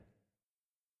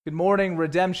Good morning,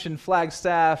 Redemption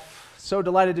Flagstaff. So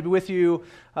delighted to be with you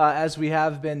as we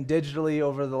have been digitally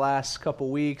over the last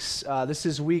couple weeks. This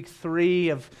is week 3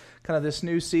 of kind of this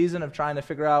new season of trying to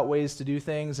figure out ways to do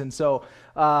things. And so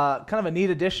kind of a neat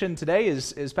addition today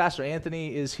is Pastor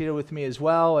Anthony is here with me as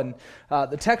well. And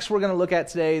the text we're going to look at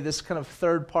today, this kind of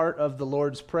third part of the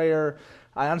Lord's Prayer,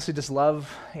 I honestly just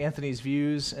love Anthony's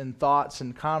views and thoughts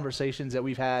and conversations that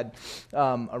we've had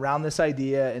around this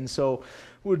idea. And so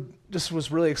was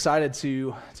really excited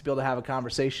to be able to have a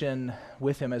conversation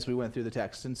with him as we went through the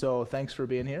text. And so thanks for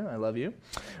being here. I love you.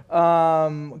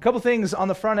 A couple things on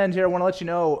the front end here. I want to let you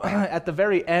know at the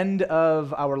very end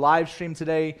of our live stream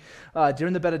today,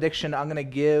 during the benediction, I'm going to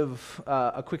give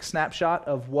a quick snapshot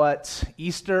of what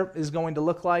Easter is going to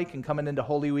look like and coming into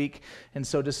Holy Week. And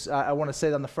so just I want to say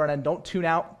that on the front end, don't tune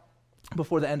out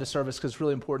before the end of service, because it's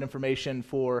really important information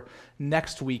for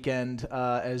next weekend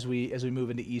as we move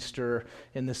into Easter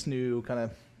in this new kind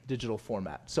of digital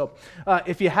format. So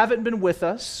if you haven't been with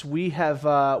us,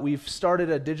 we've started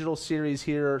a digital series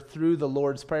here through the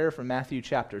Lord's Prayer from Matthew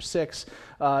chapter 6,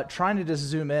 trying to just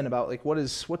zoom in about like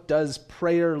what does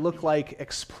prayer look like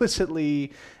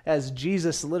explicitly as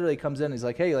Jesus literally comes in. He's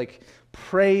like, hey, like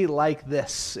pray like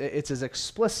this. It's as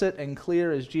explicit and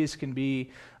clear as Jesus can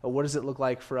be. What does it look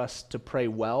like for us to pray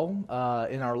well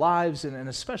in our lives, and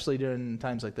especially during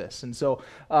times like this? And so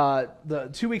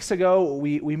 2 weeks ago,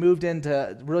 we moved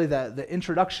into really the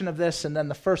introduction of this, and then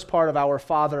the first part of Our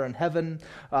Father in Heaven.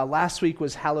 Last week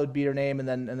was Hallowed Be Your Name, and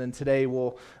then today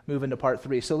we'll move into part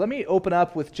 3. So let me open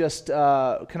up with just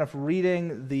kind of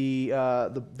reading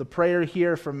the prayer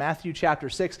here from Matthew chapter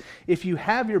 6. If you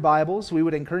have your Bibles, we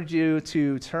would encourage you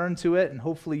to turn to it, and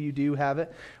hopefully you do have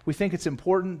it. We think it's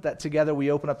important that together we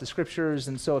open up the scriptures,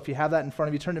 and so if you have that in front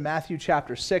of you, turn to Matthew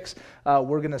chapter 6.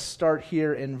 We're going to start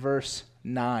here in verse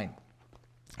 9.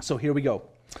 So here we go.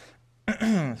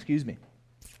 Excuse me.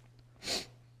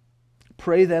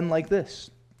 Pray then like this.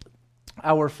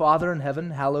 Our Father in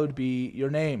heaven, hallowed be your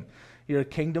name. Your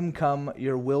kingdom come,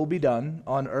 your will be done,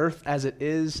 on earth as it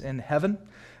is in heaven.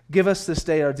 Give us this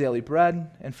day our daily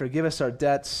bread, and forgive us our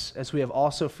debts, as we have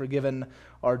also forgiven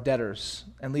our debtors.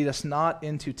 And lead us not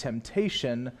into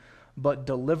temptation, but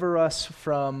deliver us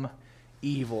from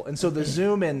evil. And so the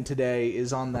zoom in today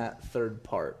is on that third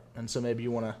part. And so maybe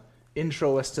you want to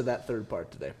intro us to that third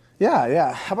part today.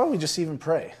 Yeah. How about we just even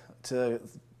pray to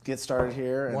get started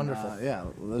here? And, Wonderful.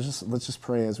 Let's just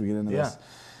pray as we get into this.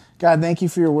 God, thank you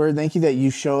for your word. Thank you that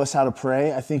you show us how to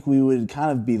pray. I think we would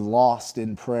kind of be lost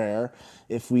in prayer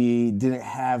if we didn't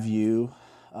have you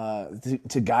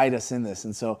to guide us in this.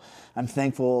 And so I'm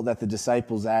thankful that the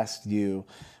disciples asked you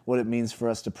what it means for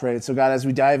us to pray. And so God, as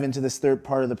we dive into this third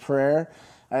part of the prayer,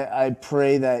 I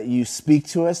pray that you speak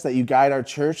to us, that you guide our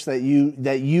church, that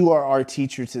you are our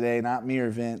teacher today, not me or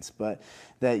Vince, but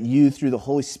that you through the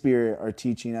Holy Spirit are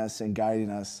teaching us and guiding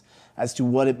us as to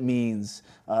what it means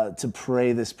to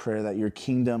pray this prayer, that your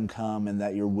kingdom come and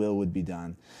that your will would be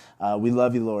done. We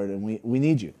love you, Lord, and we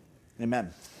need you.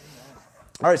 Amen.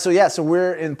 All right, so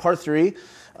we're in part 3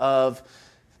 of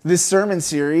this sermon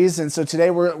series, and so today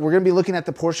we're going to be looking at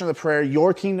the portion of the prayer,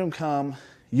 your kingdom come,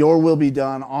 your will be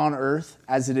done on earth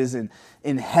as it is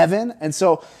in heaven. And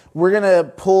so we're going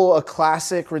to pull a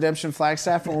classic Redemption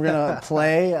Flagstaff, and we're going to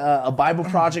play a Bible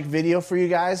Project video for you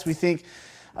guys. We think,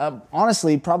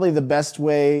 honestly, probably the best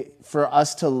way for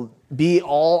us to be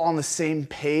all on the same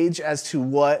page as to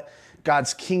what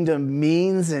God's kingdom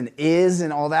means and is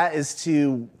and all that is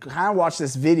to kind of watch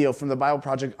this video from the Bible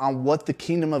Project on what the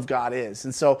kingdom of God is.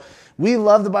 And so we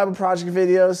love the Bible Project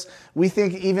videos. We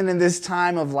think even in this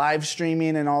time of live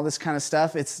streaming and all this kind of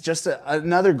stuff, it's just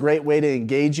another great way to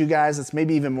engage you guys. It's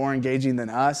maybe even more engaging than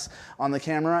us on the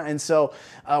camera. And so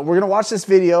we're going to watch this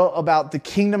video about the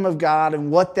kingdom of God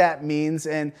and what that means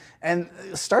and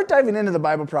start diving into the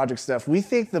Bible Project stuff. We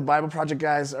think the Bible Project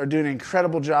guys are doing an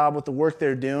incredible job with the work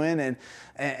they're doing,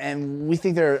 and we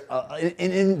think they're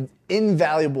an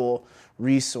invaluable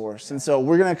resource. And so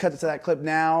we're going to cut to that clip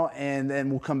now, and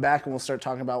then we'll come back and we'll start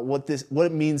talking about what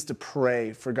it means to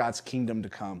pray for God's kingdom to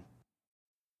come.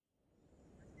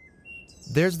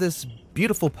 There's this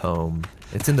beautiful poem.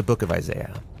 It's in the book of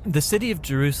Isaiah. The city of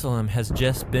Jerusalem has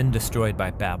just been destroyed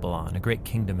by Babylon, a great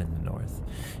kingdom in the north.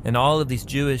 And all of these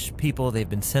Jewish people, they've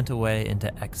been sent away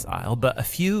into exile, but a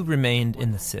few remained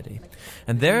in the city.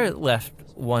 And they're left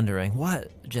wondering,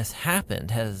 what just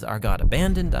happened? Has our God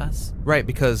abandoned us? Right,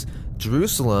 because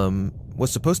Jerusalem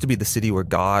was supposed to be the city where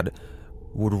God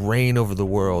would reign over the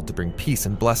world to bring peace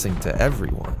and blessing to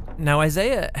everyone. Now,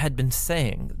 Isaiah had been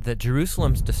saying that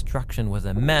Jerusalem's destruction was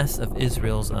a mess of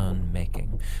Israel's own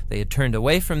making. They had turned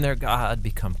away from their God,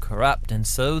 become corrupt, and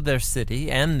so their city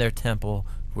and their temple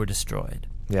were destroyed.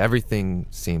 Yeah, everything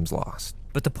seems lost.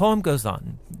 But the poem goes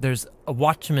on. There's a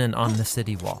watchman on the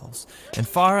city walls, and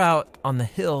far out on the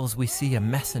hills we see a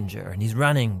messenger, and he's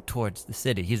running towards the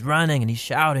city. He's running and he's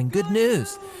shouting, "Good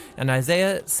news!" And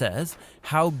Isaiah says,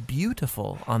 "How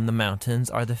beautiful on the mountains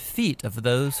are the feet of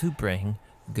those who bring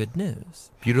good news."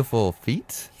 Beautiful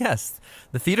feet? Yes,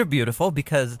 the feet are beautiful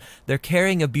because they're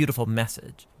carrying a beautiful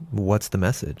message. What's the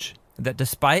message? That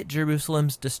despite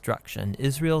Jerusalem's destruction,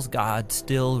 Israel's God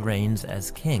still reigns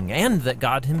as king, and that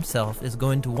God himself is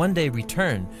going to one day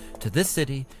return to this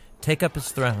city, take up his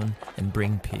throne, and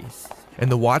bring peace. And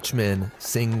the watchmen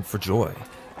sing for joy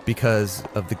because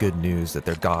of the good news that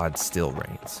their God still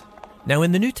reigns. Now,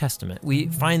 in the New Testament, we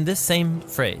find this same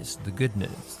phrase, the good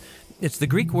news. It's the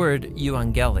Greek word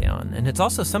euangelion, and it's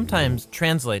also sometimes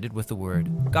translated with the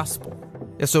word gospel.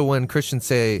 Yeah, so when Christians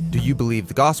say, "Do you believe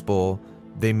the gospel?"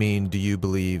 they mean, do you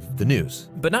believe the news?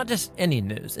 But not just any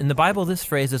news. In the Bible, this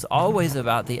phrase is always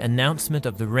about the announcement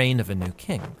of the reign of a new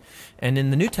king. And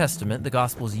in the New Testament, the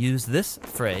Gospels use this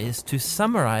phrase to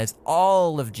summarize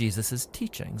all of Jesus'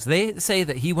 teachings. They say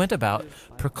that he went about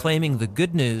proclaiming the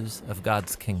good news of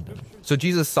God's kingdom. So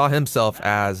Jesus saw himself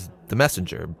as the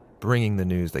messenger, bringing the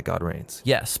news that God reigns.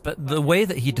 Yes, but the way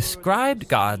that he described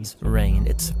God's reign,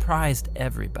 it surprised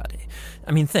everybody.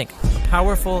 I mean, think, a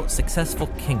powerful, successful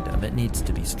kingdom. It needs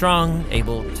to be strong,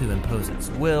 able to impose its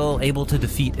will, able to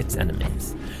defeat its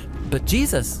enemies. But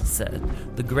Jesus said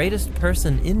the greatest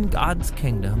person in God's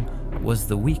kingdom was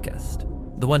the weakest,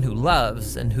 the one who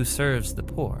loves and who serves the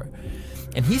poor.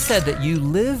 And he said that you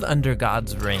live under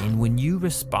God's reign when you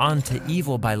respond to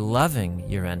evil by loving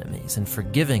your enemies and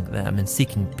forgiving them and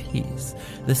seeking peace.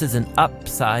 This is an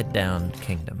upside-down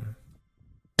kingdom.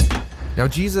 Now,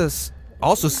 Jesus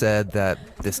also said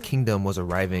that this kingdom was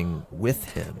arriving with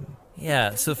him.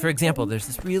 Yeah, so for example, there's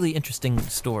this really interesting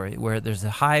story where there's a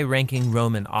high-ranking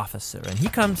Roman officer, and he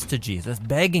comes to Jesus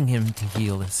begging him to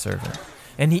heal his servant.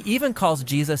 And he even calls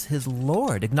Jesus his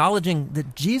Lord, acknowledging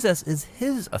that Jesus is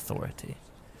his authority.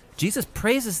 Jesus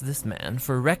praises this man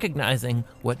for recognizing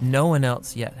what no one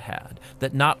else yet had,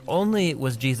 that not only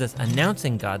was Jesus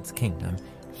announcing God's kingdom,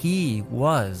 he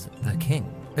was the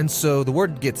king. And so the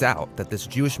word gets out that this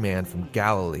Jewish man from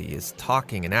Galilee is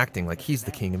talking and acting like he's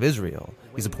the king of Israel.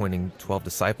 He's appointing 12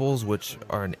 disciples, which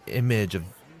are an image of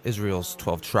Israel's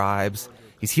 12 tribes.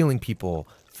 He's healing people,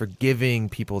 forgiving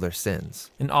people their sins.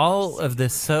 And all of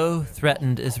this so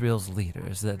threatened Israel's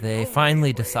leaders that they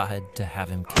finally decide to have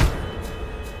him killed.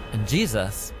 And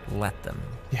Jesus let them.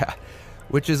 Yeah,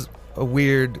 which is a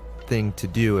weird thing to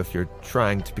do if you're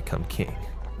trying to become king.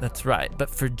 That's right. But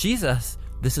for Jesus,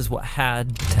 this is what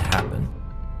had to happen.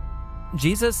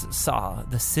 Jesus saw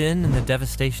the sin and the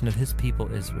devastation of his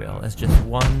people Israel as just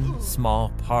one small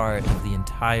part of the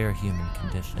entire human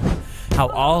condition. How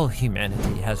all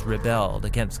humanity has rebelled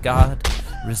against God,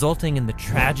 resulting in the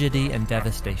tragedy and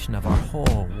devastation of our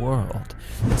whole world.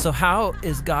 And so how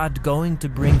is God going to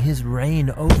bring his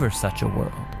reign over such a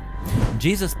world?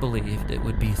 Jesus believed it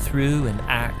would be through an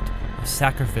act of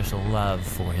sacrificial love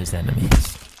for his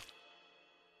enemies.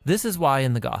 This is why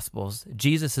in the Gospels,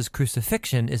 Jesus'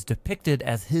 crucifixion is depicted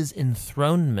as his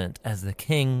enthronement as the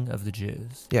King of the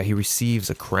Jews. Yeah, he receives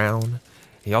a crown.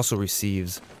 He also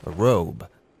receives a robe.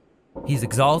 He's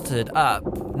exalted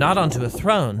up, not onto a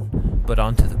throne, but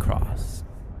onto the cross.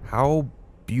 How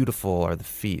beautiful are the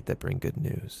feet that bring good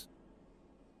news.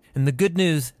 And the good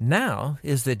news now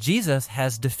is that Jesus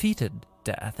has defeated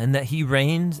death and that he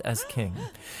reigns as king,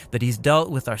 that he's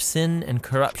dealt with our sin and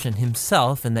corruption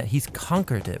himself, and that he's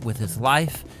conquered it with his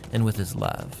life and with his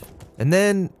love. And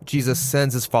then Jesus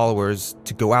sends his followers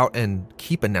to go out and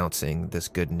keep announcing this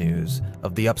good news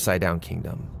of the upside-down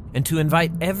kingdom. And to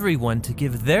invite everyone to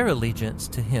give their allegiance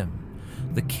to him,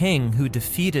 the king who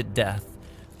defeated death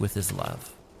with his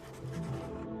love.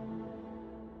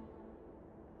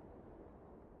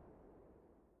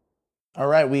 All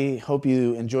right, we hope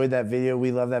you enjoyed that video.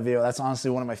 We love that video. That's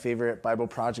honestly one of my favorite Bible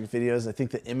Project videos. I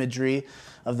think the imagery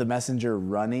of the messenger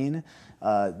running,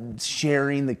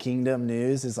 sharing the kingdom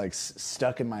news is like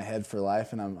stuck in my head for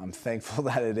life, and I'm thankful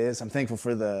that it is. I'm thankful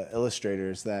for the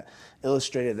illustrators that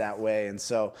illustrated that way. And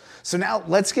so now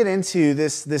let's get into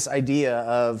this idea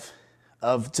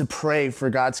of to pray for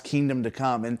God's kingdom to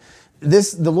come. And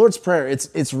the Lord's Prayer,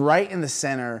 it's right in the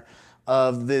center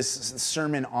of this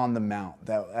Sermon on the Mount,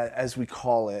 that as we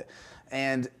call it.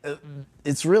 And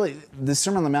it's really, the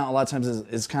Sermon on the Mount a lot of times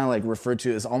is kind of like referred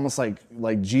to as almost like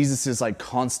Jesus's like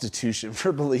constitution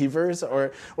for believers,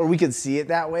 or we could see it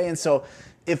that way. And so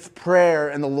if prayer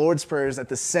and the Lord's Prayer is at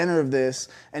the center of this,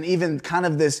 and even kind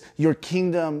of this, your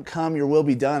kingdom come, your will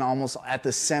be done, almost at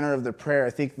the center of the prayer, I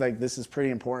think like this is pretty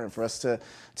important for us to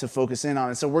focus in on.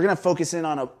 And so we're going to focus in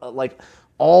on like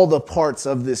all the parts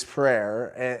of this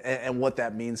prayer and what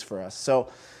that means for us.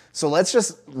 So let's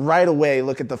just right away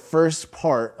look at the first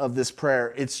part of this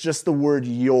prayer. It's just the word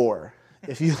your.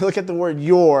 If you look at the word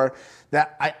your,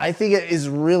 that I think it is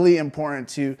really important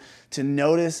to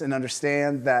notice and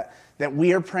understand that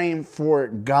we are praying for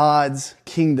God's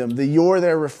kingdom. The your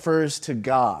there refers to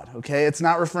God, okay? It's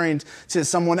not referring to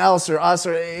someone else or us,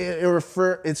 or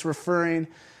it's referring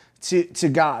to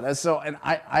God. And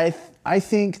I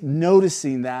think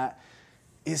noticing that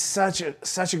is such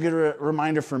a good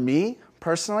reminder for me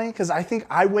personally, because I think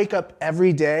I wake up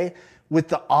every day with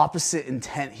the opposite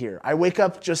intent here. I wake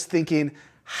up just thinking,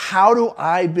 how do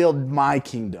I build my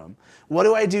kingdom? What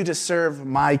do I do to serve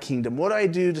my kingdom? What do I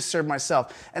do to serve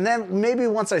myself? And then maybe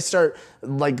once I start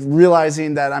like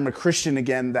realizing that I'm a Christian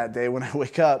again that day when I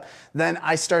wake up, then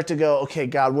I start to go, okay,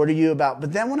 God, what are you about?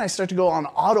 But then when I start to go on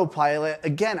autopilot,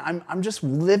 again, I'm just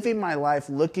living my life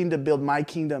looking to build my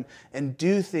kingdom and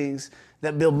do things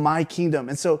that build my kingdom.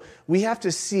 And so we have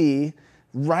to see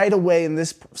right away in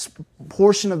this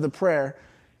portion of the prayer,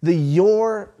 the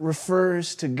your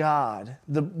refers to God.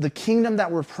 The kingdom that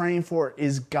we're praying for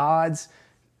is God's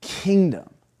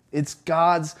kingdom. It's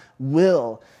God's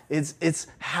will. It's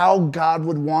how God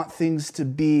would want things to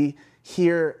be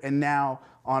here and now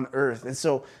on earth. And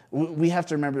so we have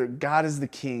to remember that God is the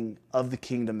king of the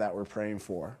kingdom that we're praying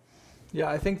for. Yeah,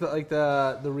 I think that like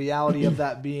the reality of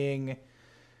that being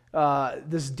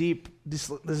this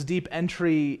deep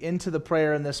entry into the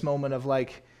prayer in this moment of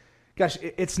like, gosh,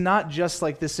 it's not just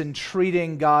like this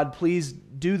entreating God, please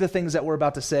do the things that we're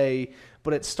about to say,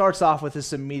 but it starts off with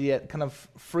this immediate kind of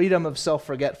freedom of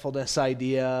self-forgetfulness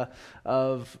idea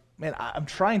of, man, I'm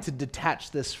trying to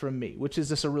detach this from me, which is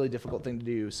just a really difficult thing to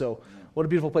do. So what a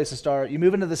beautiful place to start. You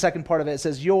move into the second part of it. It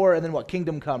says your, and then what?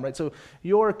 Kingdom come, right? So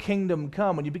your kingdom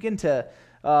come. When you begin to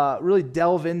really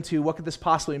delve into what could this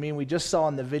possibly mean, we just saw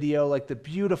in the video like the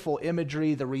beautiful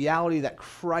imagery, the reality that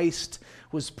Christ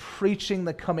was preaching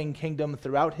the coming kingdom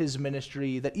throughout his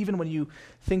ministry, that even when you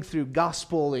think through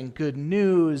gospel and good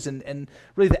news and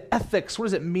really the ethics, what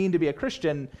does it mean to be a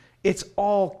Christian? It's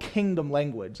all kingdom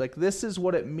language. Like this is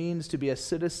what it means to be a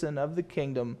citizen of the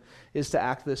kingdom, is to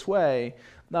act this way.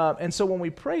 And so when we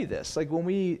pray this, like when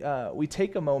we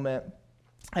take a moment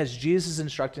as Jesus is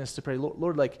instructing us to pray,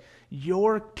 Lord, like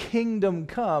your kingdom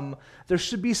come, there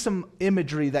should be some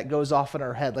imagery that goes off in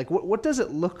our head. Like what does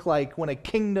it look like when a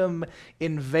kingdom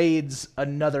invades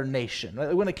another nation?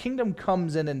 Right? When a kingdom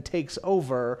comes in and takes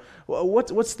over,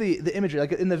 what's the imagery?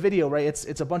 Like in the video, right,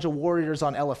 it's a bunch of warriors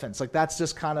on elephants. Like that's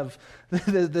just kind of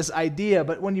this idea.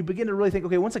 But when you begin to really think,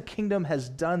 okay, once a kingdom has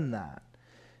done that,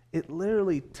 it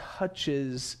literally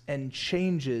touches and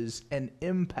changes and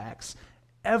impacts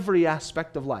every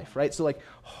aspect of life, right? So like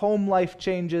home life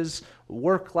changes,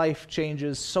 work life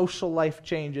changes, social life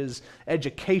changes,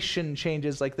 education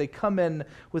changes. Like they come in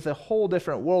with a whole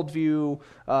different worldview,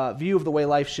 view of the way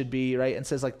life should be, right? And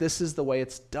says like, this is the way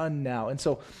it's done now. And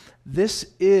so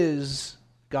this is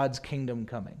God's kingdom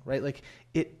coming, right? Like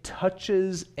it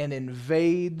touches and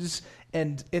invades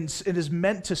and it is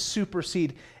meant to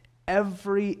supersede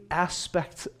every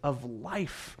aspect of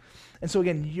life. And so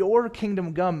again, your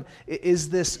kingdom come is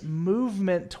this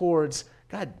movement towards,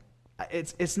 God,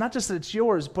 it's not just that it's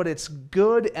yours, but it's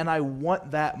good, and I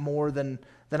want that more than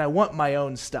I want my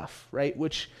own stuff, right?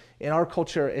 Which in our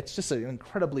culture, it's just an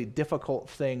incredibly difficult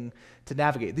thing to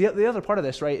navigate. The other part of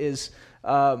this, right, is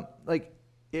like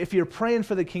if you're praying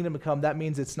for the kingdom to come, that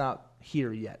means it's not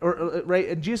here yet, or right?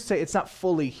 And Jesus say it's not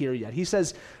fully here yet. He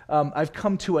says, "I've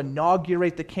come to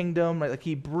inaugurate the kingdom." Right? Like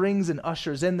he brings and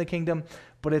ushers in the kingdom,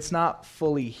 but it's not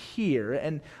fully here.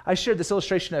 And I shared this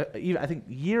illustration, I think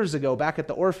years ago, back at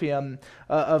the Orpheum,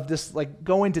 of this like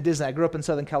going to Disney. I grew up in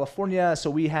Southern California, so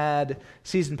we had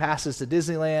season passes to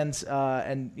Disneyland,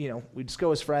 and we'd just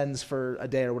go as friends for a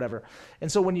day or whatever.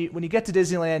 And so when you get to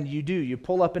Disneyland, you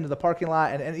pull up into the parking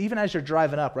lot, and even as you're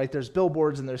driving up, right, there's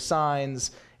billboards and there's signs.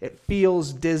 It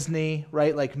feels Disney,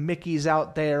 right? Like Mickey's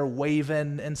out there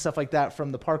waving and stuff like that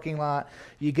from the parking lot.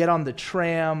 You get on the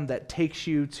tram that takes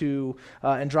you to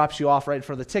and drops you off right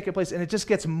for the ticket place, and it just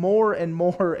gets more and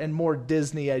more and more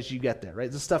Disney as you get there,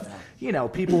 right? The stuff,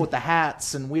 people with the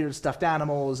hats and weird stuffed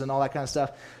animals and all that kind of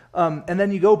stuff. And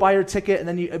then you go buy your ticket, and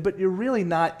then but you're really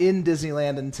not in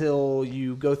Disneyland until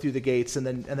you go through the gates, and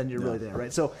then you're really there,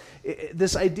 right? So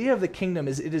this idea of the kingdom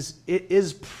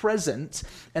is present,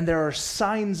 and there are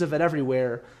signs of it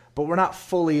everywhere, but we're not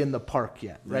fully in the park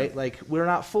yet, right? Like, we're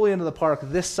not fully into the park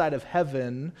this side of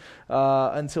heaven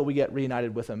until we get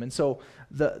reunited with him. And so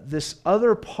this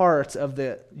other part of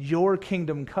the your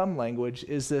kingdom come language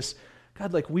is this,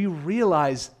 God, like, we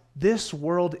realize this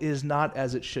world is not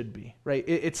as it should be, right?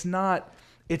 It's not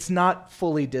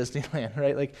fully Disneyland,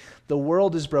 right? Like, the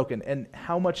world is broken. And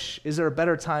how much, is there a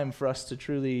better time for us to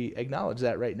truly acknowledge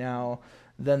that right now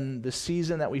than the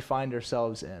season that we find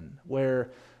ourselves in,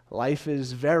 where life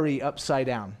is very upside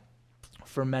down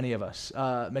for many of us.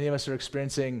 Many of us are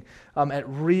experiencing at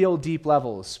real deep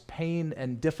levels pain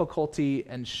and difficulty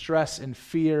and stress and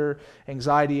fear,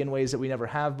 anxiety in ways that we never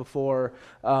have before.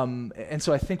 And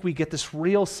so I think we get this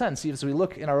real sense, as we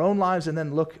look in our own lives and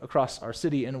then look across our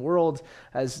city and world,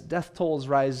 as death tolls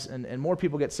rise and more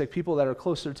people get sick, people that are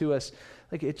closer to us,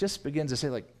 like, it just begins to say,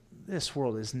 like, this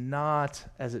world is not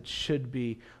as it should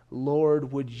be.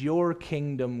 Lord, would your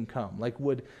kingdom come? Like,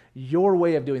 would your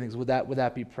way of doing things, would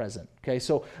that be present? Okay,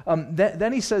 so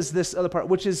then he says this other part,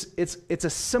 which is, it's a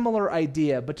similar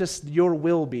idea, but just your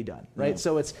will be done, right?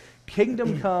 So it's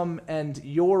kingdom come and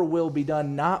your will be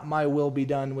done, not my will be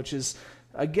done, which is,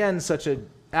 again, such a,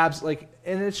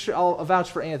 I'll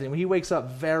vouch for Anthony. When he wakes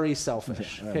up, very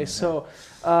selfish. Okay, so,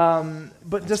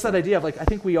 but just that idea of, like, I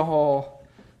think we're all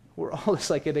just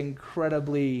like an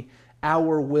incredibly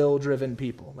our will-driven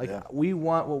people. Like, we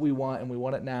want what we want, and we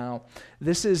want it now.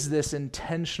 This is this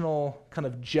intentional kind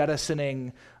of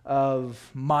jettisoning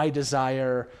of my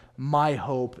desire, my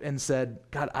hope, and said,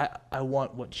 God, I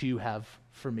want what you have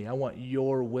for me. I want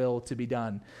your will to be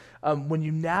done. When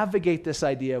you navigate this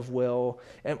idea of will,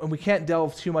 and we can't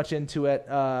delve too much into it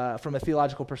from a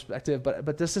theological perspective,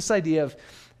 but this idea of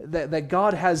that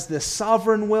God has this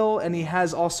sovereign will, and he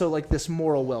has also, like, this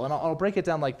moral will. And I'll break it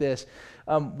down like this.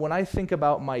 When I think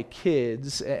about my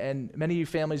kids, and many of you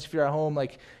families, if you're at home,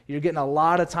 like, you're getting a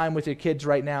lot of time with your kids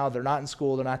right now. They're not in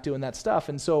school. They're not doing that stuff.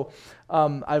 And so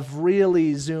I've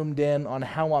really zoomed in on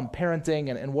how I'm parenting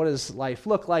and what does life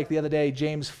look like. The other day,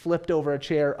 James flipped over a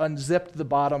chair, unzipped the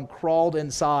bottom, crawled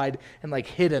inside, and, like,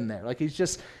 hid in there. Like,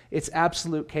 it's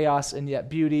absolute chaos and yet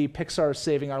beauty. Pixar's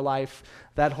saving our life,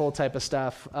 that whole type of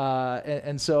stuff.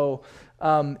 And so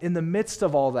in the midst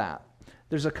of all that,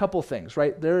 there's a couple things,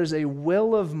 right? There is a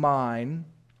will of mine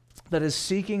that is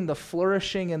seeking the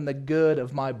flourishing and the good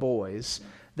of my boys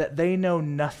that they know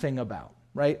nothing about,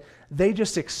 right? They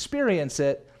just experience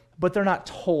it, but they're not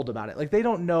told about it. Like, they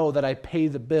don't know that I pay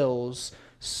the bills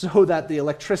so that the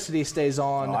electricity stays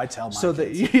on. Oh, I tell my so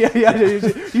kids.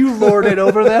 That you lord it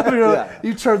over them.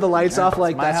 You turn the lights off,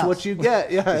 like, that's house. what you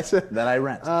get. Yeah, that I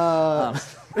rent.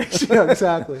 Yeah,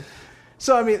 exactly.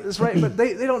 So, I mean, that's right, but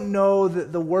they don't know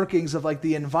the workings of, like,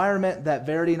 the environment that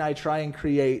Verity and I try and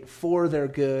create for their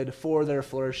good, for their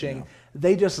flourishing. Yeah.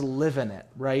 They just live in it,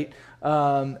 right?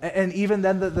 And even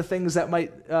then the things that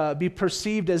might be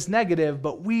perceived as negative,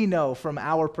 but we know from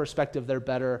our perspective they're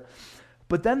better.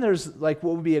 But then there's, like,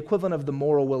 what would be equivalent of the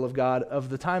moral will of God, of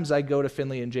the times I go to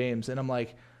Finley and James and I'm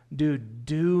like, dude,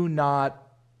 do not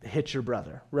hit your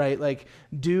brother, right? Like,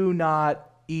 do not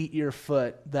eat your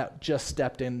foot that just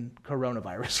stepped in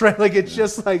coronavirus, right? Like, it's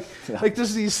just like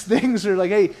just these things are like,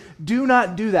 hey, do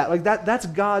not do that. Like, that's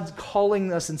God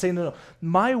calling us and saying, no,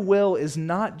 my will is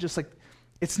not just like,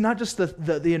 it's not just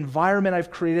the environment I've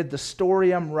created, the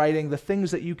story I'm writing, the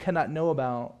things that you cannot know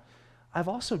about. I've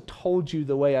also told you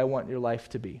the way I want your life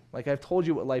to be. Like, I've told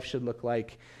you what life should look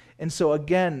like. And so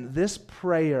again, this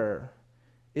prayer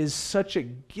is such a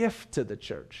gift to the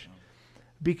church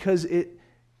because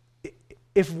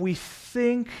if we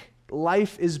think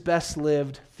life is best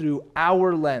lived through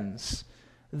our lens,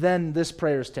 then this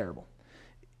prayer is terrible.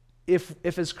 If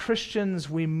as Christians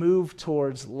we move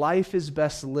towards life is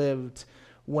best lived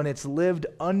when it's lived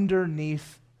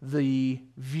underneath the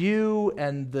view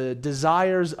and the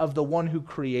desires of the one who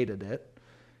created it,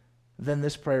 then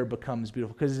this prayer becomes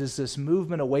beautiful because it's this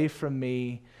movement away from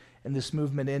me and this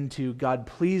movement into, God,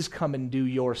 please come and do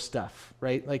your stuff,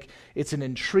 right? Like, it's an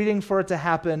entreating for it to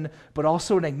happen, but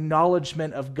also an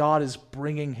acknowledgement of God is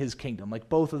bringing his kingdom. Like,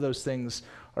 both of those things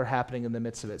are happening in the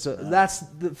midst of it. So that's,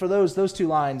 for those two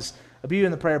lines, a beauty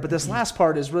in the prayer. But this last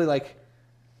part is really like,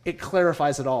 it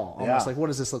clarifies it all, almost. Like, what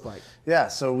does this look like? Yeah,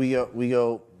 so we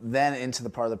go then into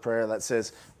the part of the prayer that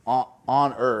says,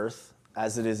 on earth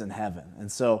as it is in heaven.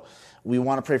 And so we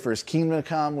want to pray for his kingdom to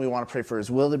come. We want to pray for his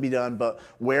will to be done. But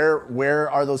where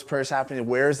are those prayers happening?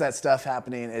 Where is that stuff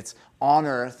happening? It's on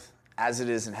earth as it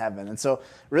is in heaven. And so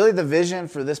really the vision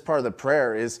for this part of the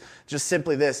prayer is just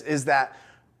simply this, is that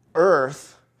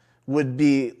earth would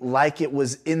be like it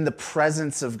was in the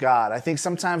presence of God. I think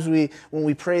sometimes when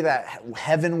we pray that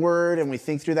heavenward and we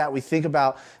think through that, we think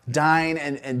about dying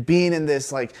and being in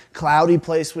this like cloudy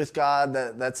place with God.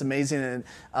 That's amazing. And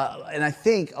I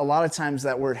think a lot of times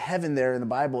that word heaven there in the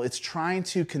Bible, it's trying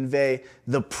to convey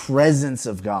the presence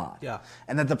of God. Yeah.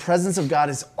 And that the presence of God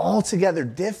is altogether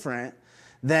different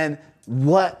than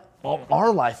what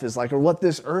our life is like or what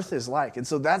this earth is like. And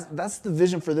so that's the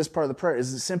vision for this part of the prayer,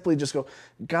 is to simply just go,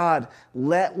 God,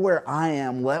 let where I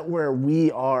am, let where we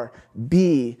are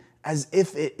be as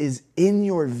if it is in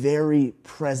your very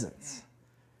presence.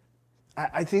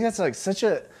 I think that's like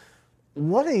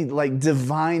what a like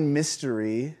divine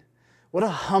mystery, what a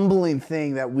humbling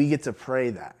thing that we get to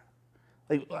pray that.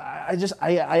 Like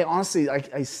I honestly,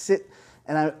 I sit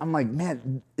and I'm like,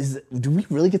 man, do we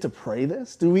really get to pray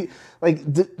this? Do we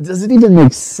does it even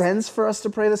make sense for us to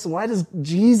pray this? Why does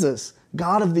Jesus,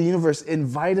 God of the universe,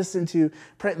 invite us into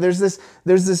prayer? There's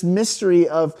this mystery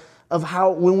of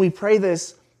how when we pray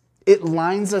this, it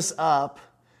lines us up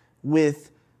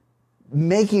with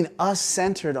making us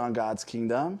centered on God's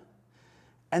kingdom.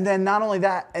 And then not only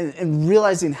that, and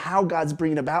realizing how God's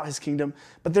bringing about his kingdom,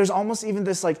 but there's almost even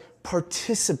this like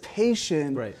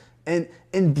participation right.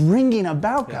 in bringing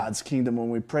about God's kingdom when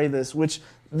we pray this, which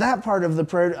that part of the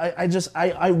prayer,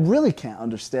 I really can't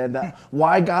understand that,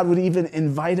 why God would even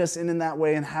invite us in that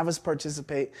way and have us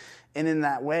participate in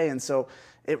that way. And so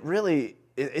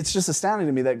it's just astounding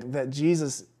to me that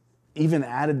Jesus even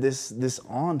added this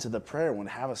on to the prayer when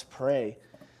have us pray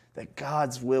that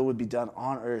God's will would be done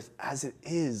on earth as it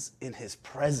is in his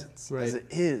presence, right. as it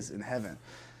is in heaven.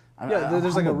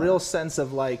 There's like a real sense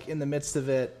of like in the midst of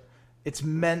it, it's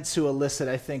meant to elicit,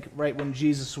 I think, right when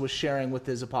Jesus was sharing with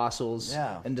his apostles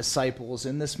and disciples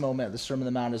in this moment, the Sermon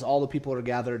on the Mount, as all the people are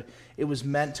gathered, it was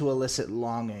meant to elicit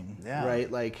longing,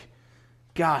 right? Like,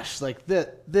 gosh, like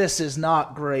this is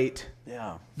not great.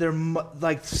 Yeah. They're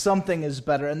like something is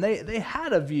better. And they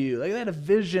had a view, like they had a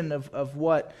vision of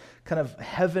what kind of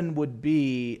heaven would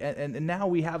be. And now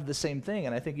we have the same thing.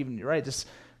 And I think even you're right, just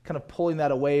kind of pulling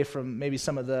that away from maybe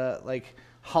some of the like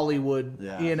Hollywood,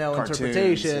 cartoons,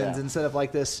 interpretations instead of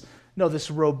like this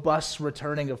robust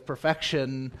returning of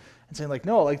perfection and saying like,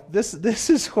 no, like this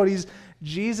is what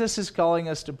Jesus is calling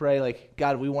us to pray. Like,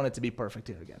 God, we want it to be perfect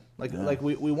here again. Like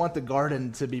we want the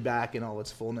garden to be back in all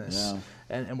its fullness,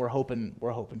 and we're hoping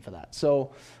for that.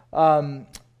 So,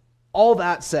 all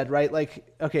that said, right?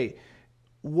 Like, okay,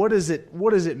 what does it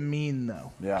mean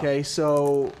though? Yeah. Okay,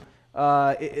 so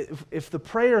if the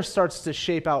prayer starts to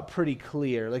shape out pretty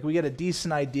clear, like we get a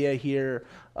decent idea here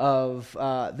of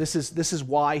this is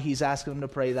why he's asking them to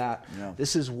pray that. Yeah.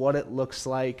 This is what it looks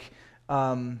like.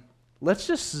 Let's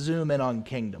just zoom in on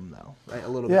kingdom, though, right? A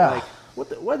little bit. Like,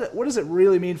 what does it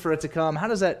really mean for it to come? How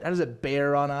does it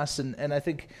bear on us? And I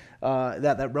think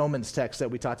that Romans text that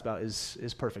we talked about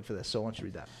is perfect for this. So I want you to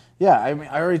read that. Yeah, I mean,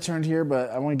 I already turned here,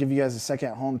 but I want to give you guys a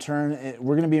second home turn.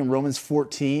 We're going to be in Romans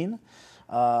 14.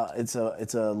 It's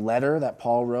a letter that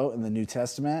Paul wrote in the New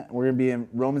Testament. We're going to be in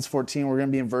Romans 14. We're going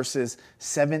to be in verses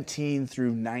 17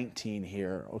 through 19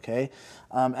 here, okay?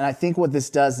 And I think what this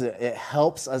does, it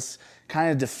helps us kind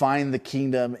of define the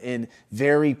kingdom in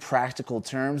very practical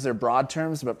terms. They're broad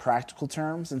terms, but practical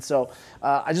terms. And so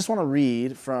I just want to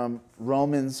read from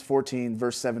Romans 14,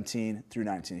 verse 17 through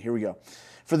 19. Here we go.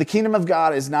 For the kingdom of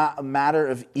God is not a matter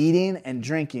of eating and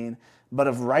drinking, but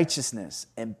of righteousness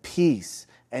and peace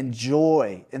and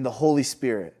joy in the Holy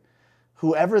Spirit.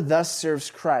 Whoever thus serves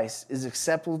Christ is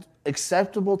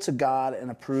acceptable to God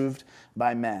and approved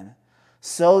by men.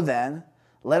 So then,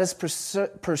 let us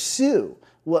pursue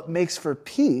what makes for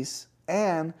peace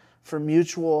and for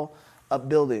mutual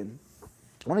upbuilding.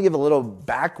 I want to give a little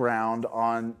background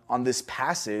on this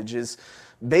passage. Is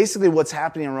basically what's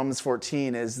happening in Romans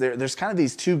 14 is there's kind of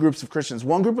these two groups of Christians.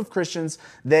 One group of Christians,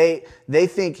 they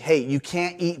think, hey, you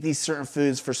can't eat these certain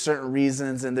foods for certain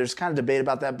reasons, and there's kind of debate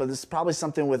about that, but there's probably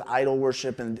something with idol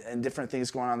worship and different things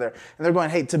going on there. And they're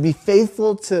going, hey, to be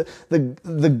faithful to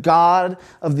the God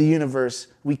of the universe,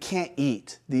 we can't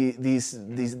eat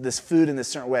this food in this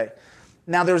certain way.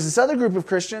 Now, there's this other group of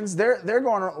Christians, they're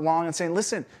going along and saying,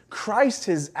 listen, Christ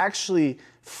has actually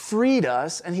freed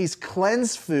us, and he's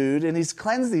cleansed food, and he's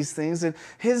cleansed these things, and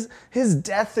his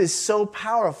death is so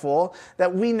powerful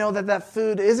that we know that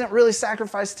food isn't really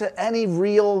sacrificed to any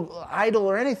real idol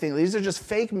or anything. These are just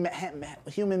fake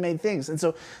human-made things. And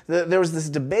so there was this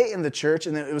debate in the church,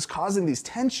 and it was causing these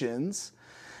tensions.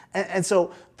 And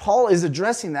so Paul is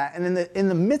addressing that, and in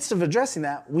the midst of addressing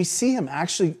that, we see him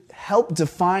actually help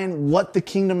define what the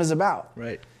kingdom is about.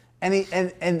 Right.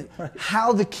 And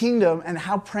how the kingdom and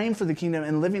how praying for the kingdom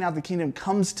and living out the kingdom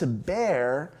comes to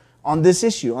bear on this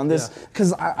issue, on this,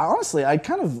 because honestly, I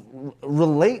kind of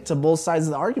relate to both sides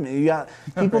of the argument. You got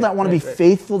people that want to be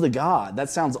faithful to God.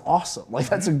 That sounds awesome. Like,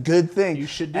 that's a good thing. You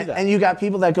should do that. And you got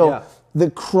people that go,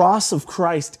 the cross of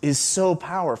Christ is so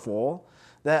powerful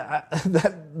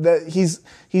that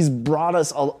he's brought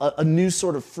us a new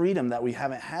sort of freedom that we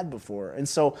haven't had before. And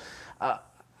so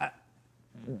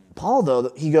Paul,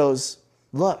 though, he goes,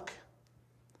 look,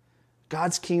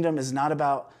 God's kingdom is not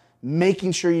about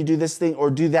making sure you do this thing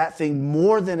or do that thing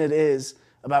more than it is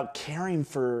about caring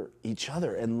for each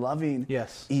other and loving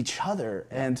each other.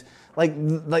 And like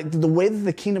the way that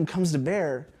the kingdom comes to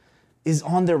bear is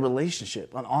on their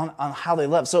relationship, on how they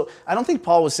love. So I don't think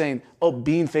Paul was saying, oh,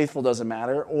 being faithful doesn't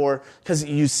matter, or because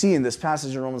you see in this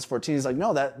passage in Romans 14, he's like,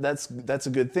 no, that's a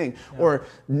good thing. Yeah. Or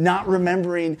not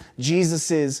remembering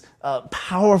Jesus's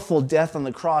powerful death on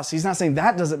the cross. He's not saying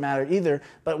that doesn't matter either,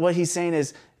 but what he's saying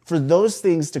is, for those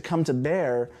things to come to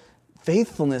bear,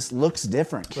 faithfulness looks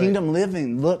different. Right. Kingdom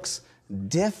living looks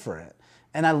different.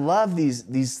 And I love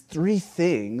these three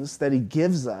things that he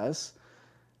gives us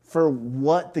for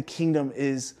what the kingdom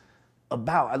is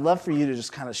about. I'd love for you to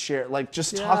just kind of share, like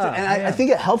just talk. I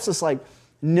think it helps us like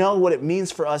know what it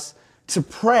means for us to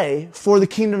pray for the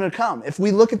kingdom to come. If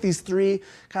we look at these three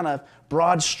kind of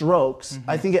broad strokes,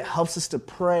 I think it helps us to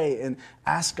pray and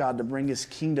ask God to bring his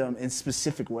kingdom in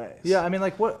specific ways. Yeah, I mean,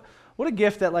 like what a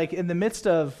gift that like in the midst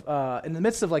of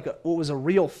like what was a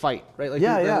real fight, right? Like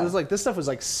it was like this stuff was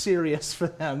like serious for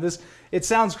them. It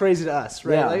sounds crazy to us,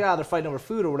 right? Yeah. Like they're fighting over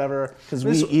food or whatever. Because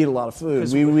we eat a lot of food.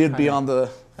 We'd be on the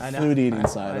food eating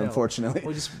side, unfortunately.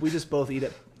 We just both eat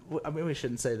it. I mean, we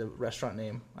shouldn't say the restaurant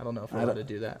name. I don't know if we're allowed to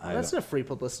do that. That's a free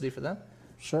publicity for them.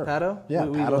 Sure. Pato? Yeah,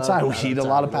 Pato Thai. We eat a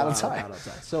lot of Pato Thai.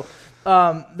 So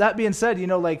that being said,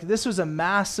 like this was a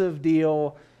massive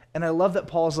deal, and I love that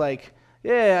Paul's like,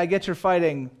 yeah, I get you're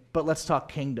fighting, but let's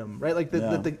talk kingdom, right? Like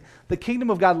the kingdom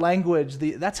of God language,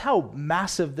 that's how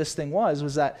massive this thing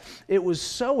was that it was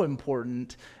so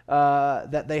important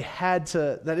that they had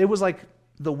to, that it was like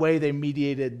the way they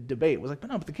mediated debate was like,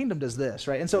 but the kingdom does this,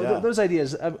 right? And so those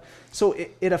ideas, so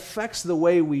it affects the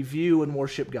way we view and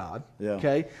worship God,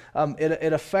 okay?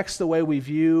 It affects the way we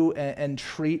view and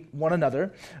treat one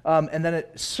another, and then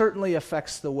it certainly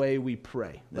affects the way we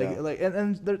pray.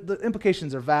 And the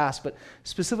implications are vast, but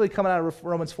specifically coming out of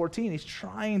Romans 14, he's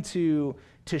trying to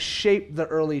shape the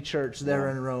early church there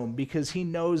in Rome because he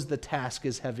knows the task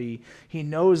is heavy. He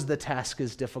knows the task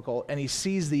is difficult, and he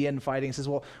sees the infighting and says,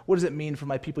 well, what does it mean for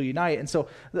my people to unite? And so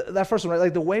that first one, right,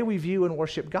 like the way we view and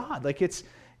worship God, like it's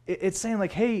saying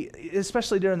like, hey,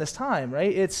 especially during this time,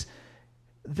 right,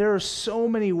 there are so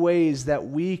many ways that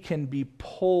we can be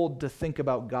pulled to think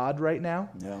about God right now.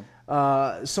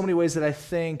 So many ways that I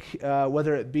think,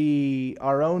 whether it be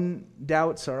our own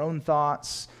doubts, our own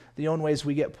thoughts, the own ways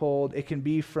we get pulled. It can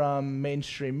be from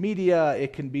mainstream media.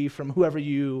 It can be from what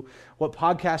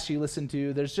podcasts you listen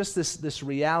to. There's just this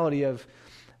reality of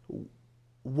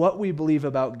what we believe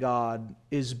about God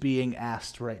is being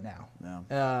asked right now.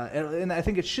 And I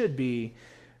think it should be.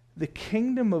 The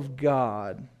kingdom of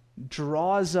God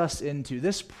draws us into,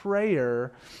 this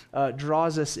prayer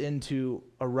draws us into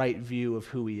a right view of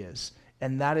who he is.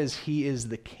 And that is, he is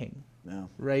the king.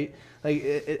 Right?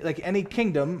 Like any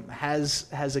kingdom has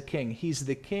a king. He's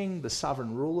the king, the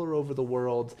sovereign ruler over the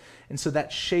world. And so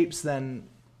that shapes then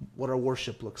what our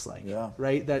worship looks like.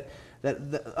 Right? That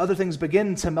the other things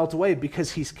begin to melt away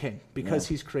because he's king, because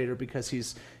he's creator, because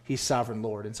he's sovereign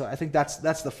Lord. And so I think that's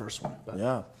the first one. But.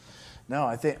 Yeah. No,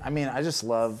 I just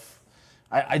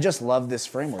love this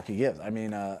framework he gives. I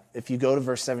mean, if you go to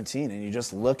verse 17 and you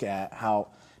just look at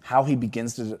how he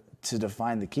begins to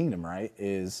define the kingdom, right,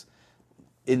 is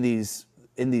in these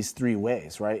three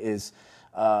ways, right? Is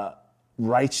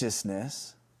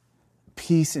righteousness,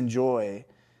 peace and joy,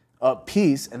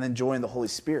 peace, and then joy in the Holy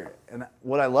Spirit. And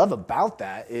what I love about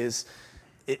that is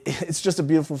it's just a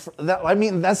beautiful.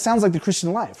 That sounds like the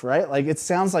Christian life, right? Like it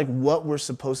sounds like what we're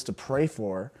supposed to pray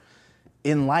for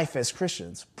in life as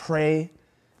Christians. Pray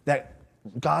that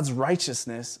God's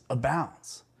righteousness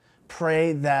abounds.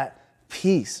 Pray that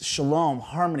peace, shalom,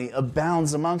 harmony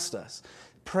abounds amongst us.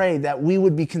 Pray that we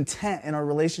would be content in our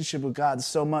relationship with God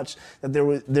so much that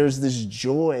there's this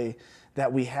joy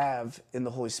that we have in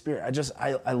the Holy Spirit.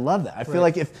 I love that. I feel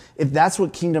like if that's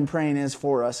what kingdom praying is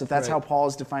for us, if that's how Paul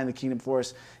has defined the kingdom for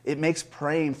us, it makes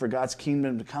praying for God's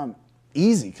kingdom to come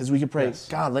easy because we can pray,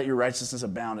 God, let your righteousness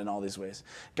abound in all these ways.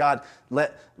 God,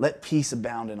 let peace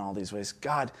abound in all these ways.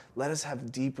 God, let us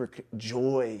have deeper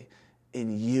joy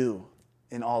in you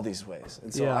in all these ways.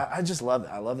 And so I just love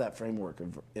that. I love that framework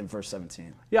in verse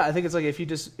 17. Yeah, I think it's like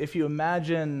if you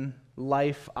imagine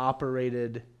life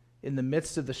operated in the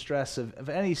midst of the stress of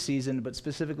any season, but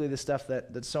specifically the stuff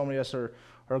that so many of us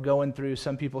are going through,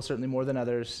 some people certainly more than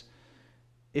others,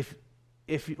 if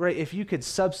you could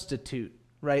substitute,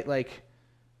 right, like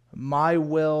my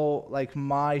will, like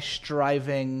my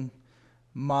striving,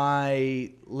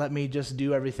 let me just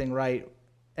do everything right,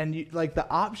 and like the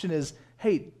option is,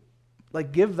 hey,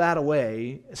 like give that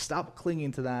away, stop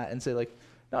clinging to that, and say like,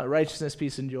 no, righteousness,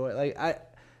 peace, and joy. Like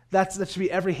that should be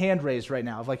every hand raised right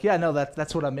now of like, yeah, no,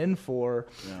 that's what I'm in for.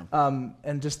 Yeah.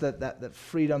 And just that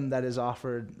freedom that is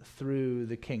offered through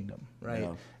the kingdom, right?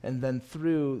 Yeah. And then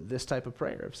through this type of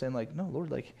prayer of saying like, no,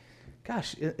 Lord, like,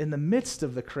 gosh, in the midst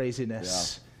of the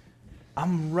craziness,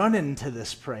 I'm running to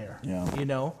this prayer, you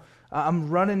know? I'm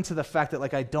running to the fact that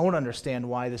like I don't understand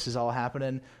why this is all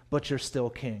happening, but you're still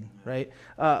king, right?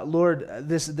 Lord,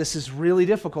 this is really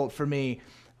difficult for me,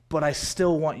 but I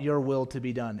still want your will to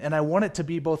be done. And I want it to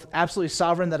be both absolutely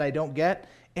sovereign that I don't get,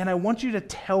 and I want you to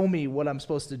tell me what I'm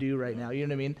supposed to do right now, you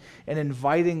know what I mean? And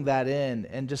inviting that in,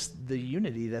 and just the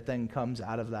unity that then comes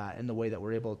out of that in the way that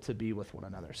we're able to be with one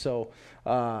another. So,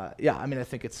 yeah, I mean, I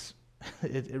think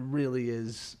it really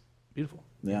is beautiful.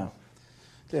 Yeah.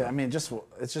 Yeah, I mean,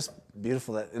 it's just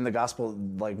beautiful that in the gospel,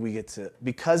 like we get to,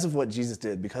 because of what Jesus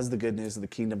did, because of the good news of the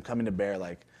kingdom coming to bear,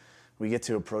 like we get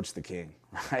to approach the king,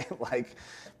 right? Like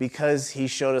because he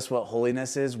showed us what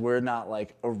holiness is, we're not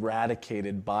like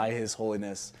eradicated by his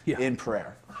holiness in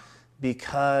prayer.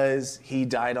 Because he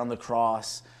died on the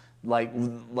cross, like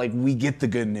we get the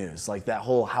good news, like that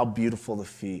whole how beautiful the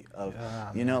feet of,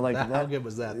 you know, like how good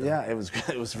was that? Though? Yeah, it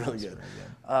was really good.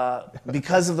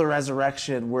 Because of the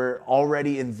resurrection, we're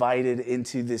already invited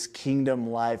into this kingdom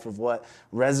life of what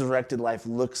resurrected life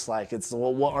looks like. It's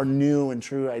what our new and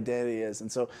true identity is.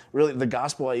 And so really the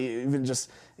gospel, even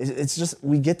just, it's just,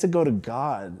 we get to go to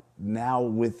God now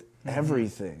with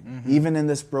everything, even in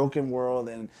this broken world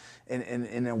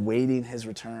and awaiting his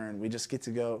return. We just get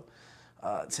to go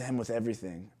to him with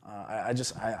everything.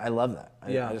 I love that.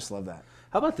 I just love that.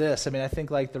 How about this? I mean, I think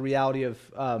like the reality of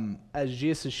as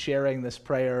Jesus is sharing this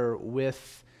prayer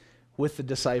with the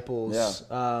disciples,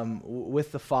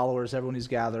 with the followers, everyone who's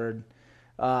gathered,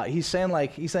 he's saying,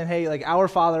 hey, like our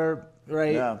Father,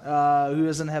 right, who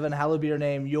is in heaven, hallowed be your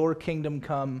name. Your kingdom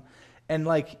come. And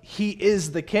like he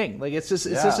is the king. Like it's just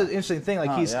an interesting thing.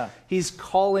 Like he's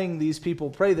calling these people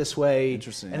pray this way.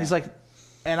 Interesting. And he's like,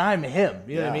 and I'm him.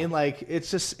 You know what I mean? Like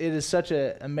it is such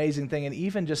an amazing thing. And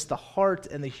even just the heart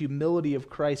and the humility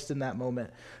of Christ in that moment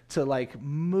to like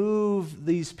move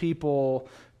these people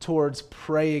towards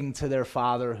praying to their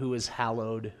Father who is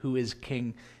hallowed, who is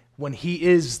king, when he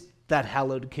is that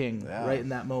hallowed king right in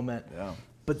that moment. Yeah.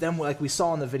 But then like we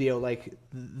saw in the video, like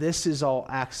this is all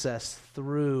accessed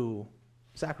through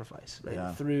sacrifice, right?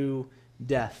 Yeah. Through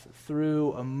death,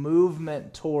 through a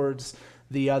movement towards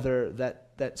the other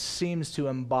that seems to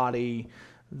embody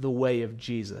the way of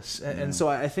Jesus. And so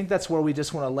I think that's where we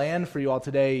just want to land for you all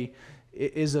today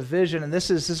is a vision. And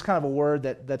this is kind of a word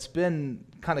that's been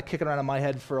kind of kicking around in my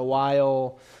head for a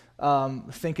while,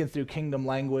 thinking through kingdom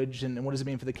language and what does it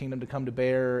mean for the kingdom to come to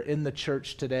bear in the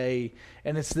church today.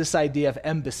 And it's this idea of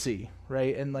embassy,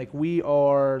 right? And like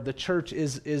the church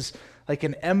is like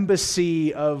an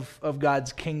embassy of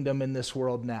God's kingdom in this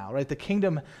world now, right? The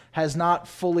kingdom has not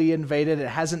fully invaded. It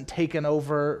hasn't taken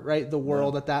over, right, the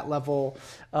world at that level.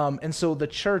 And so the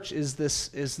church is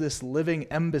this living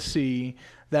embassy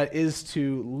that is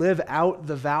to live out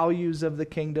the values of the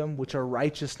kingdom, which are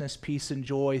righteousness, peace, and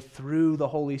joy through the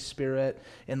Holy Spirit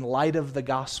in light of the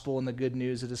gospel and the good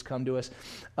news that has come to us.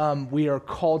 We are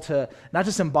called to not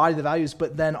just embody the values,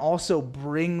 but then also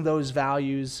bring those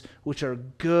values, which are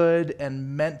good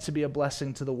and meant to be a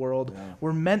blessing to the world. Yeah.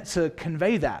 We're meant to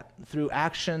convey that through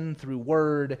action, through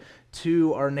word,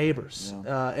 to our neighbors.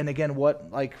 Yeah. And again,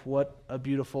 what a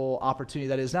beautiful opportunity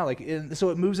that is now.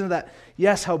 So it moves into that,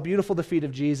 yes, how beautiful the feet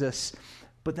of Jesus,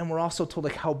 but then we're also told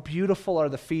like how beautiful are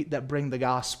the feet that bring the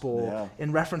gospel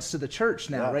in reference to the church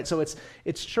now, right? So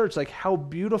it's church, like how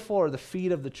beautiful are the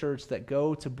feet of the church that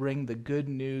go to bring the good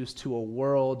news to a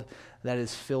world that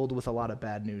is filled with a lot of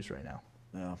bad news right now.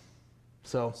 Yeah.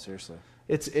 So seriously.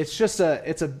 It's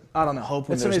a I don't know. Hope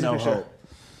when there's no hope.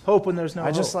 Hope when there's no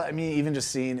hope. Even just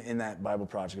seeing in that Bible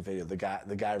Project video, the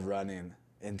guy running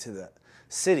into the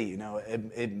city, you know,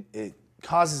 it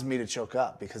causes me to choke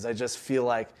up because I just feel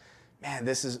like, man,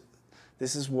 this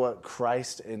is what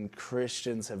Christ and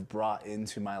Christians have brought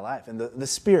into my life, and the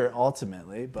Spirit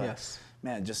ultimately. But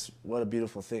man, just what a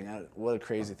beautiful thing! What a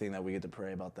crazy thing that we get to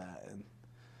pray about that. And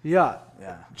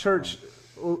church.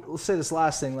 Let's say this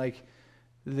last thing, like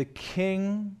the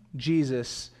King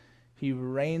Jesus. He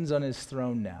reigns on his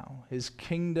throne now. His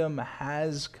kingdom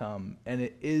has come, and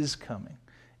it is coming.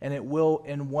 and it will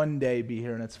in one day be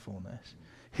here in its fullness.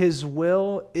 His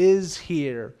will is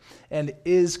here and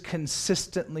is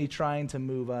consistently trying to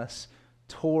move us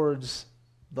towards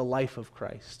the life of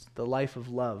Christ, the life of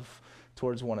love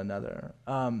towards one another.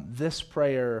 This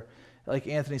prayer, like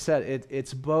Anthony said,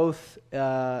 it's both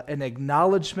an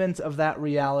acknowledgement of that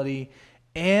reality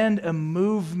and a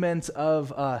movement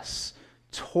of us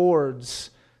towards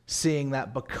seeing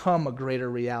that become a greater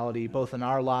reality, both in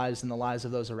our lives and the lives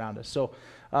of those around us. So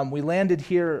we landed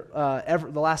here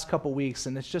the last couple weeks,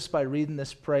 and it's just by reading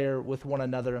this prayer with one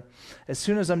another. As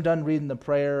soon as I'm done reading the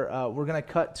prayer, we're going to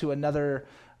cut to another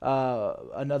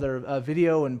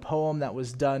video and poem that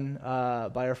was done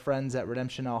by our friends at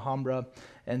Redemption Alhambra.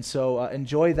 And so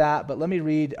enjoy that, but let me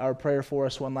read our prayer for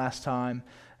us one last time,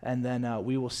 and then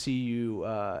we will see you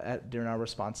during our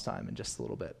response time in just a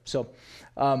little bit. So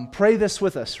pray this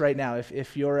with us right now.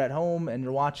 If you're at home and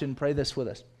you're watching, pray this with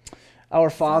us. Our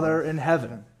Father in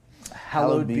heaven,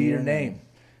 hallowed be your name.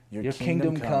 Your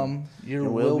kingdom come, your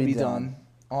will be done,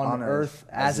 on earth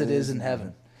as it is in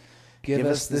heaven. Give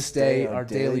us this day our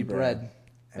daily bread,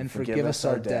 and forgive us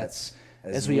our debts,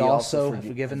 as we also have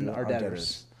forgiven our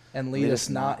debtors. And lead us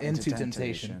not into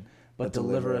temptation, but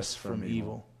deliver us from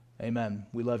evil. Amen.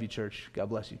 We love you, church. God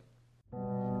bless you.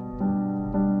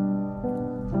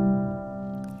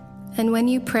 And when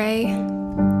you pray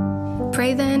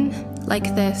then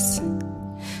like this.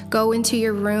 Go into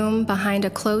your room behind a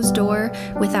closed door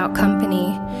without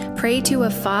company. Pray to a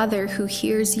Father who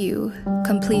hears you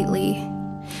completely.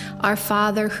 Our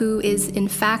Father who is in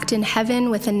fact in heaven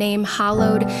with a name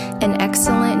hallowed and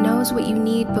excellent knows what you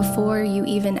need before you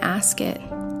even ask it.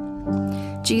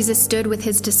 Jesus stood with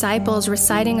his disciples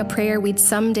reciting a prayer we'd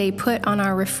someday put on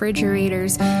our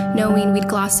refrigerators, knowing we'd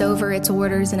gloss over its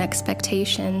orders and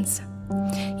expectations.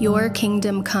 Your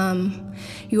kingdom come,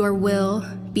 your will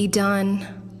be done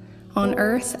on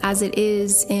earth as it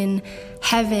is in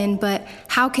heaven. But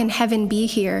how can heaven be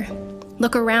here?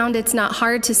 Look around, it's not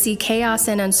hard to see chaos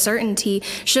and uncertainty.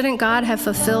 Shouldn't God have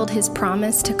fulfilled his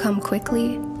promise to come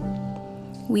quickly?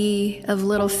 We of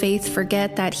little faith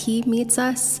forget that he meets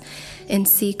us in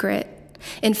secret.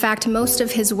 In fact, most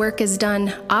of his work is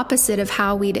done opposite of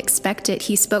how we'd expect it.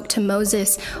 He spoke to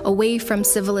Moses away from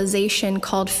civilization,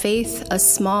 called faith a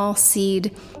small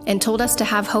seed, and told us to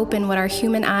have hope in what our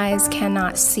human eyes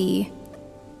cannot see.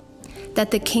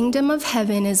 That the kingdom of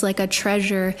heaven is like a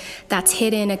treasure that's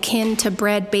hidden, akin to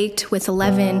bread baked with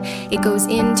leaven. It goes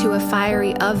into a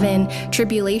fiery oven,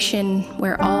 tribulation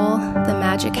where all the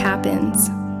magic happens.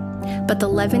 But the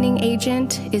leavening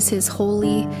agent is his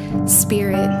Holy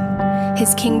Spirit.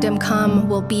 His kingdom come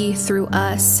will be through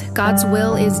us. God's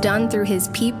will is done through his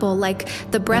people. Like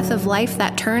the breath of life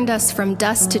that turned us from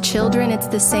dust to children, it's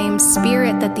the same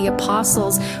Spirit that the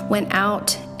apostles went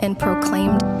out and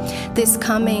proclaimed. This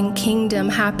coming kingdom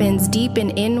happens deep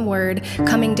and inward,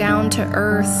 coming down to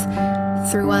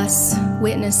earth through us,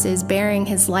 witnesses bearing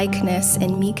his likeness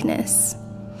and meekness.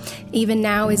 Even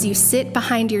now, as you sit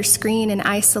behind your screen in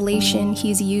isolation,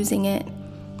 he's using it,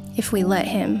 if we let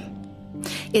him.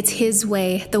 It's his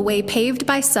way, the way paved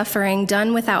by suffering,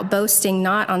 done without boasting,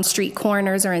 not on street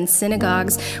corners or in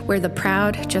synagogues where the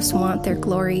proud just want their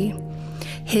glory.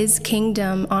 His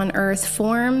kingdom on earth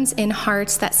forms in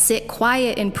hearts that sit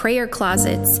quiet in prayer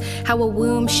closets, how a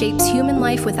womb shapes human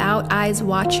life without eyes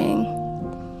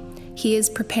watching. He is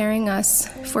preparing us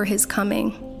for his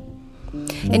coming.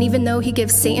 And even though he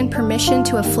gives Satan permission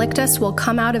to afflict us, we'll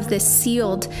come out of this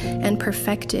sealed and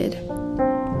perfected.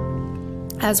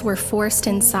 As we're forced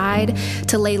inside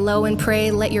to lay low and pray,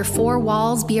 let your four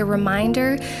walls be a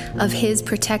reminder of his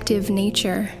protective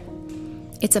nature.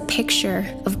 It's a picture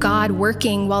of God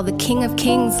working while the King of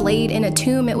Kings laid in a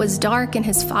tomb. It was dark and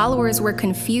his followers were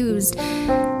confused.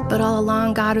 But all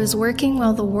along, God was working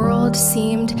while the world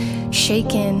seemed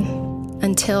shaken.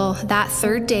 Until that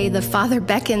third day, the Father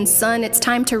beckons, son, it's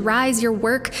time to rise. Your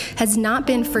work has not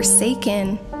been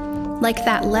forsaken. Like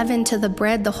that leaven to the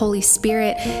bread, the Holy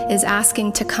Spirit is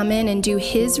asking to come in and do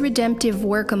his redemptive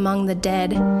work among the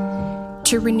dead,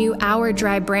 to renew our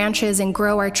dry branches and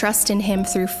grow our trust in him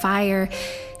through fire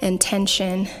and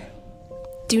tension.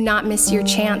 Do not miss your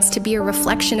chance to be a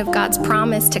reflection of God's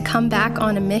promise to come back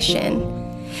on a mission.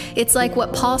 It's like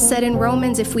what Paul said in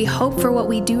Romans, if we hope for what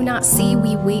we do not see,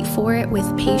 we wait for it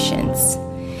with patience.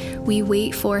 We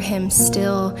wait for him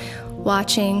still,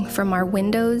 watching from our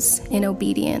windows in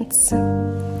obedience,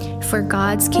 for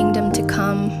God's kingdom to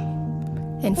come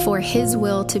and for his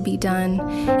will to be done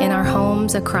in our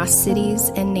homes across cities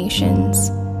and nations,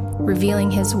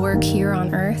 revealing his work here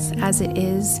on earth as it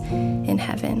is in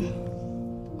heaven.